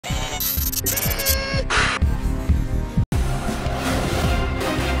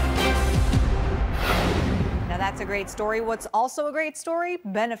great story. What's also a great story?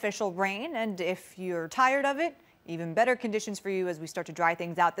 Beneficial rain. And if you're tired of it, even better conditions for you as we start to dry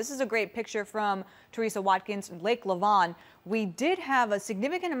things out. This is a great picture from Teresa Watkins, Lake Lavon. We did have a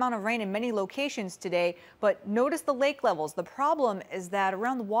significant amount of rain in many locations today, but notice the lake levels. The problem is that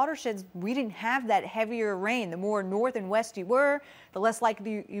around the watersheds, we didn't have that heavier rain. The more north and west you were, the less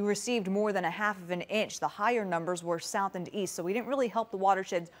likely you received more than a half of an inch. The higher numbers were south and east, so we didn't really help the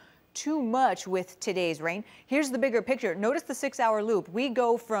watersheds too much with today's rain. Here's the bigger picture. Notice the 6-hour loop. We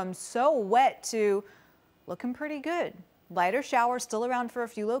go from so wet to looking pretty good. Lighter showers still around for a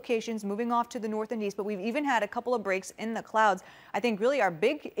few locations, moving off to the north and east, but we've even had a couple of breaks in the clouds. I think really our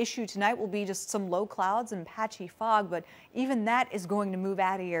big issue tonight will be just some low clouds and patchy fog, but even that is going to move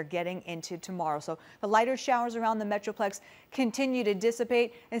out of here getting into tomorrow. So the lighter showers around the Metroplex continue to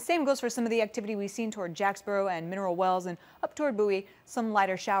dissipate, and same goes for some of the activity we've seen toward Jacksboro and Mineral Wells and up toward Bowie. Some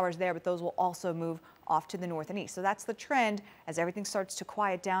lighter showers there, but those will also move off to the north and east. So that's the trend as everything starts to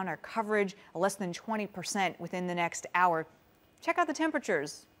quiet down. Our coverage less than 20% within the next hour. Check out the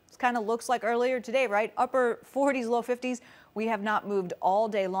temperatures. This kind of looks like earlier today, right? Upper 40s, low 50s. We have not moved all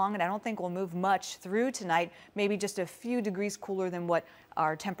day long, and I don't think we'll move much through tonight. Maybe just a few degrees cooler than what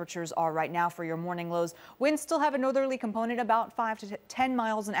our temperatures are right now for your morning lows. Winds still have a northerly component, about 5 to 10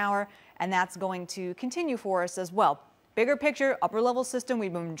 miles an hour, and that's going to continue for us as well. Bigger picture, upper level system.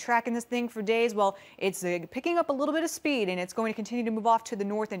 We've been tracking this thing for days. Well, it's picking up a little bit of speed, and it's going to continue to move off to the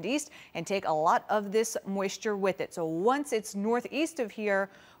north and east and take a lot of this moisture with it. So once it's northeast of here,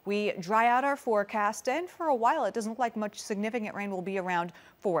 we dry out our forecast, and for a while it doesn't look like much significant rain will be around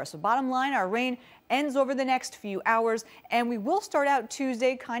for us. So bottom line, our rain ends over the next few hours, and we will start out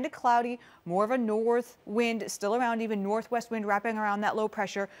Tuesday kind of cloudy, more of a north wind still around, even northwest wind wrapping around that low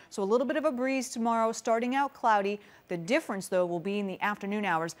pressure. So a little bit of a breeze tomorrow, starting out cloudy. The difference though will be in the afternoon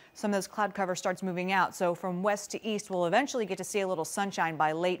hours. Some of this cloud cover starts moving out. So from west to east, we'll eventually get to see a little sunshine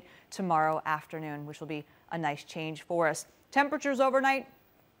by late tomorrow afternoon, which will be a nice change for us. Temperatures overnight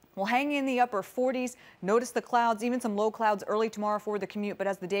will hang in the upper 40s. Notice the clouds, even some low clouds early tomorrow for the commute, but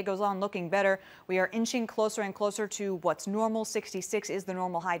as the day goes on, looking better. We are inching closer and closer to what's normal. 66 is the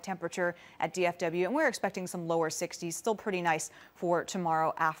normal high temperature at DFW, and we're expecting some lower 60s. Still pretty nice for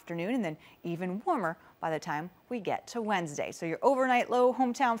tomorrow afternoon, and then even warmer by the time we get to Wednesday. So your overnight low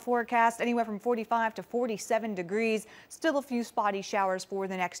hometown forecast anywhere from 45 to 47 degrees. Still a few spotty showers for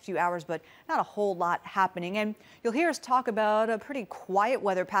the next few hours, but not a whole lot happening. And you'll hear us talk about a pretty quiet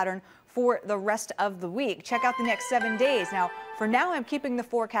weather pattern for the rest of the week. Check out the next 7 days. Now, for now, I'm keeping the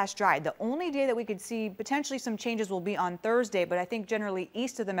forecast dry. The only day that we could see potentially some changes will be on Thursday, but I think generally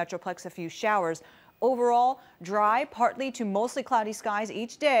east of the Metroplex, a few showers. Overall, dry, partly to mostly cloudy skies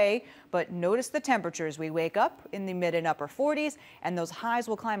each day, but notice the temperatures. We wake up in the mid and upper 40s, and those highs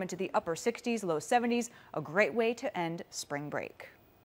will climb into the upper 60s, low 70s, a great way to end spring break.